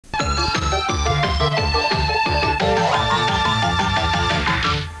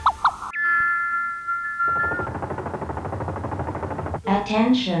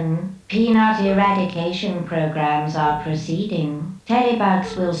Attention, peanut eradication programs are proceeding.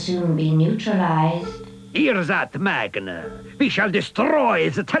 Telebugs will soon be neutralized. Hear that, Magna. We shall destroy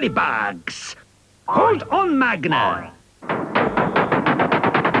the Telebugs. Hold on, Magna.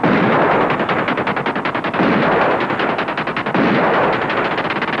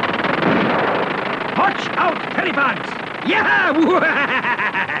 Watch out, Telebugs! Yeah!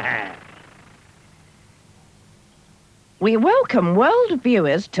 We welcome world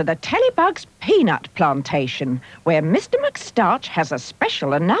viewers to the Telebugs Peanut Plantation, where Mr. McStarch has a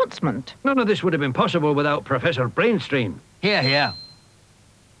special announcement. None of this would have been possible without Professor Brainstream. Here, here.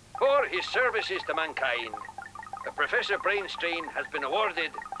 For his services to mankind, Professor Brainstream has been awarded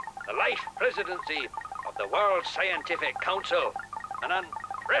the life presidency of the World Scientific Council, an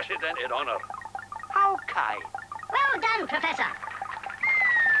unprecedented honor. How kind. Well done, Professor.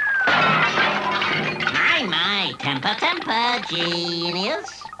 My, temper,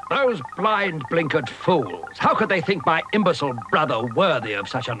 genius. Those blind, blinkered fools. How could they think my imbecile brother worthy of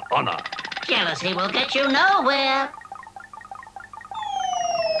such an honor? Jealousy will get you nowhere.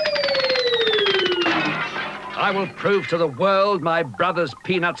 I will prove to the world my brother's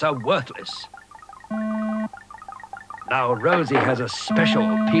peanuts are worthless. Now Rosie has a special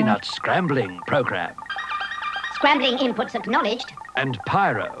peanut scrambling program. Scrambling inputs acknowledged. And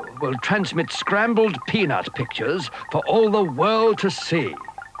Pyro will transmit scrambled peanut pictures for all the world to see.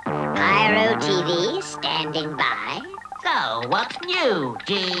 Pyro TV standing by. So, what's new,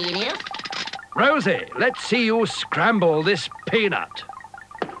 genius? Rosie, let's see you scramble this peanut.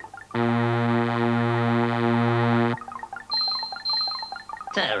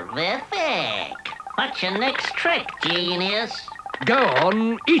 Terrific. What's your next trick, genius? Go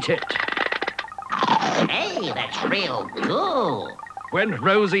on, eat it. Hey, that's real cool. When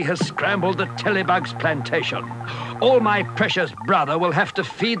Rosie has scrambled the Telebugs plantation, all my precious brother will have to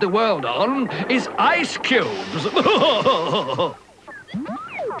feed the world on is ice cubes.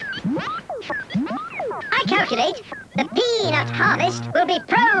 I calculate the peanut harvest will be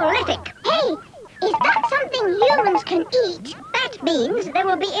prolific. Hey, is that something humans can eat? That means there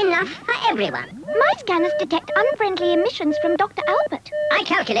will be enough for everyone. My scanners detect unfriendly emissions from Dr. Albert. I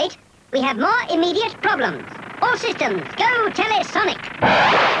calculate we have more immediate problems. All systems, go telesonic.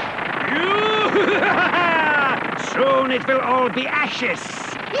 Soon it will all be ashes.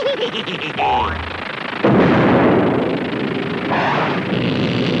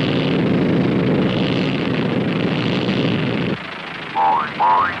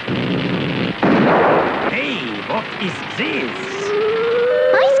 Hey, what is this?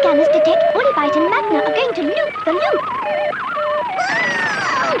 My scanners detect Polybite and Magna are going to loop the loop.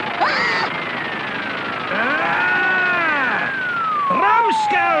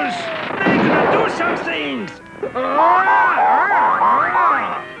 Rumskulls! Magna, do something!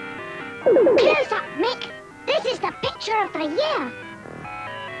 Close up, Mick. This is the picture of the year.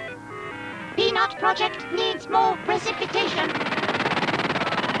 Peanut project needs more precipitation.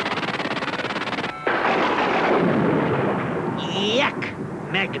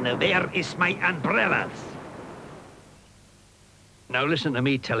 Yuck! Magna, where is my umbrellas? Now listen to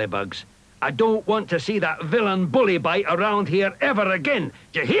me, Telebugs. I don't want to see that villain Bullybite around here ever again.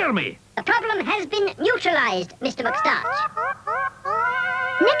 Do you hear me? The problem has been neutralized, Mr. McStarch.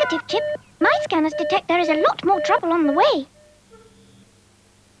 Negative, Chip. My scanners detect there is a lot more trouble on the way.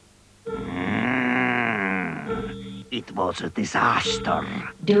 It was a disaster.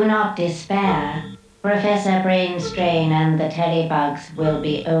 Do not despair. Professor Brainstrain and the Telebugs will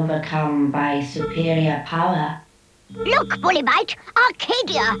be overcome by superior power. Look, Bullybite,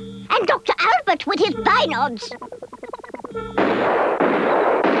 Arcadia, and Dr. Albert with his binods.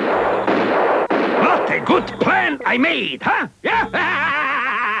 What a good plan I made, huh? Yeah?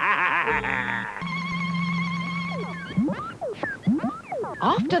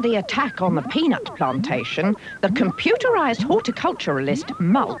 After the attack on the peanut plantation, the computerized horticulturalist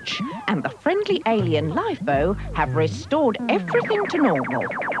Mulch and the friendly alien Lifebo have restored everything to normal.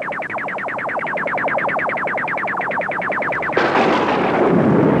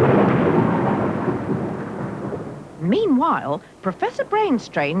 Meanwhile, Professor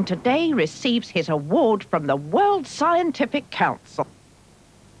Brainstrain today receives his award from the World Scientific Council.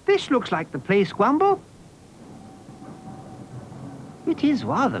 This looks like the place, Gwumble. It is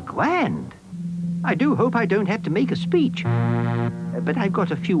rather grand. I do hope I don't have to make a speech. But I've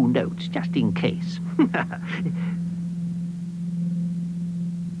got a few notes, just in case.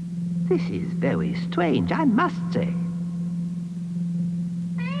 This is very strange, I must say.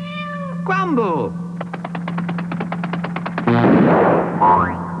 Gwumble!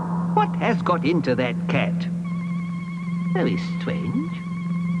 What has got into that cat? Very strange.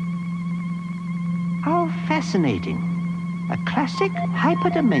 fascinating. A classic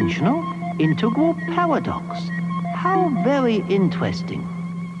hyperdimensional integral paradox. How very interesting.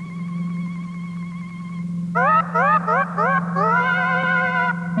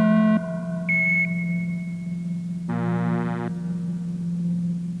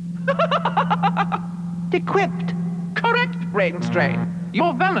 Decrypt. Correct, brain strain.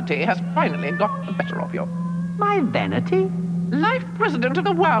 Your vanity has finally got the better of you. My vanity? Life president of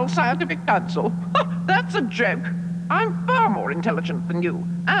the World Scientific Council? That's a joke. I'm far more intelligent than you,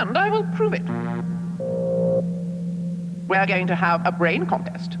 and I will prove it. We're going to have a brain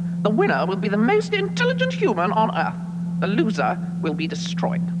contest. The winner will be the most intelligent human on Earth. The loser will be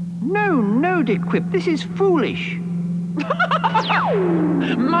destroyed. No, Decrypt, this is foolish.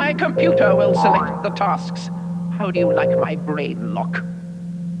 My computer will select the tasks. How do you like my brain lock?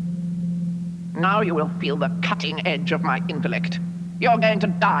 Now you will feel the cutting edge of my intellect. You're going to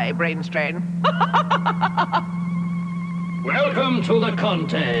die, brain strain. Welcome to the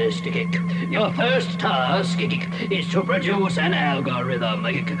contest, Your first task is to produce an algorithm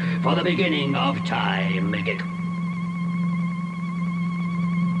for the beginning of time.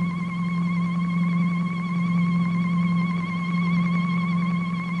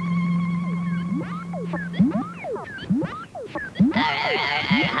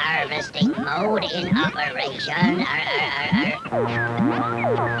 Harvesting mode in operation.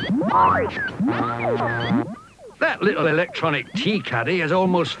 That little electronic tea caddy has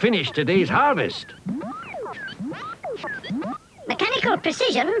almost finished today's harvest. Mechanical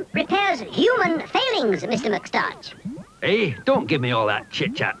precision repairs human failings, Mr. McStarch. Hey, don't give me all that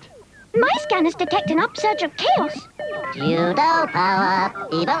chit-chat. My scanners detect an upsurge of chaos. Judo power,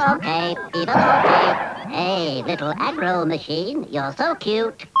 evil okay, evil okay. Hey, little aggro machine, you're so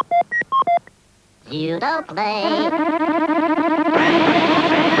cute. Judo play.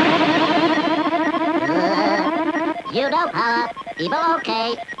 Judo power, evil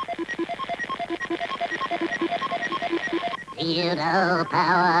okay. Judo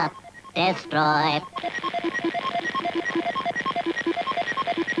power, destroy.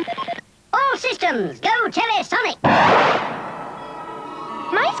 All systems, go telesonic!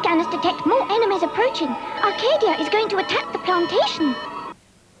 My scanners detect more enemies approaching. Arcadia is going to attack the plantation.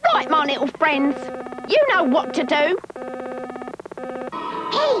 Right, my little friends. You know what to do.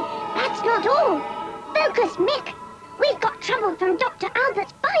 Hey, that's not all. Focus, Mick. We've got trouble from Dr.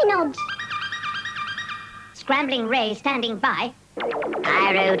 Albert's binods. Scrambling Ray standing by.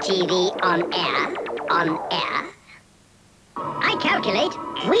 Pyro TV on air. I calculate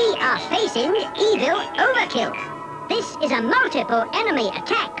we are facing evil overkill. This is a multiple enemy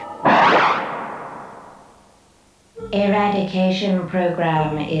attack. Eradication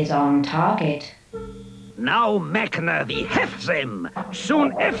program is on target. Now Mechner the hefts him.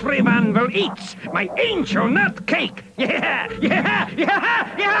 Soon everyone will eat my angel nut cake. Yeah.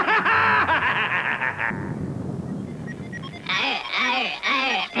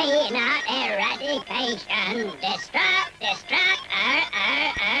 Peanut eradication. Destruct.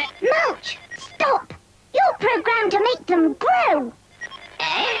 Mulch, stop. You're programmed to make them grow.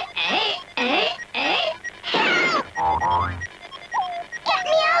 Get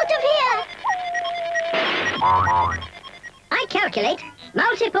me out of here! I calculate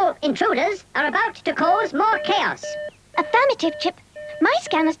multiple intruders are about to cause more chaos. Affirmative, Chip. My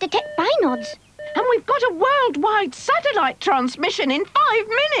scanners detect binods. And we've got a worldwide satellite transmission in 5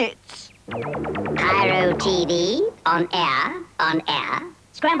 minutes. Pyro TV on air.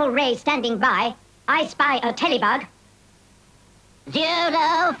 Scramble Ray standing by. I spy a telebug.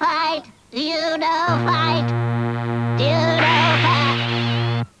 Judo fight.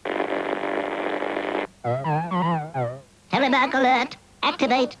 Telebug alert.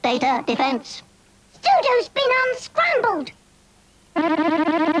 Activate data defense. Pseudo's been unscrambled.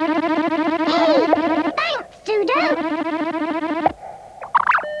 Hey, thanks, Pseudo.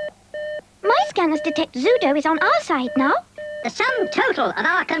 My scanners detect Zudo is on our side now. The sum total of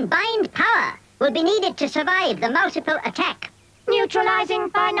our combined power will be needed to survive the multiple attack. Neutralizing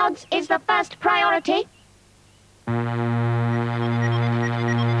binods is the first priority.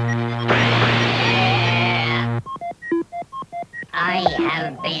 I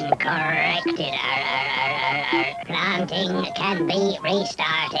have been corrected. Planting can be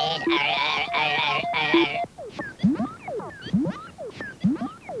restarted.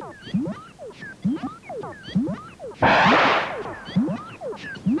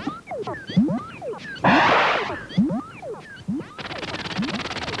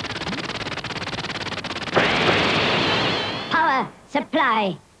 Power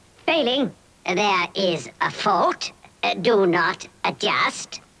supply failing. There is a fault. Do not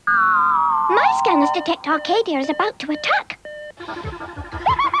adjust. My scanners detect Arcadia is about to attack. There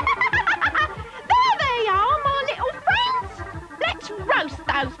they are, my little friends. Let's roast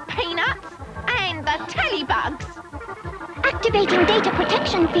those peanuts and the telebugs. Activating data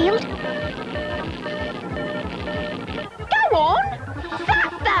protection field. Go on,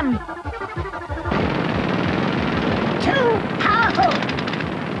 zap them. Too powerful!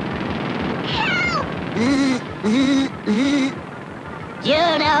 Help!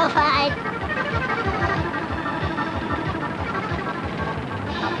 Judo fight!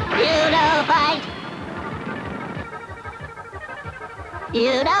 Judo fight!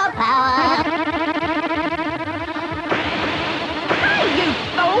 Judo power! Hey, you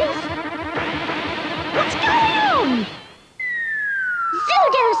fools! What's going on?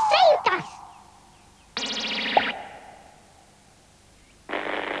 Zudo saved us!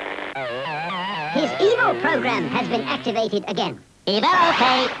 His evil program has been activated again. Evil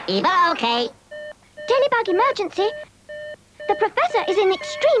okay, evil okay. Telebug emergency. The Professor is in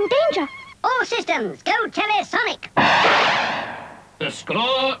extreme danger. All systems, go telesonic. The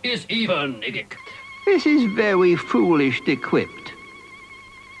score is even, Igik. This is very foolish, equipped.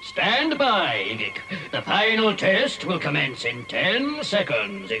 Stand by, Igik. The final test will commence in 10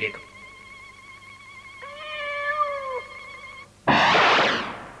 seconds, Igik.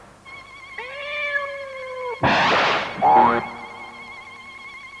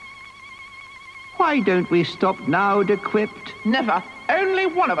 Why don't we stop now, equipped? Never. Only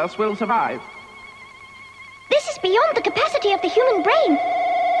one of us will survive. This is beyond the capacity of the human brain.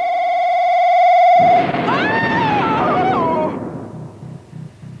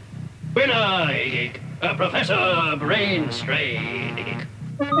 Winner, Igik. Professor Brain Strain, Igik.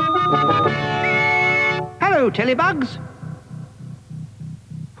 Hello, Telebugs.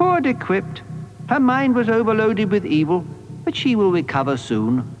 Poor equipped. Her mind was overloaded with evil, but she will recover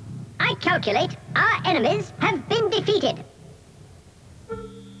soon. I calculate our enemies have been defeated.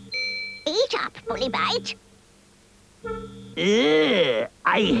 Eat up, Bully Bite.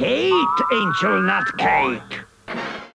 I hate angel nut cake.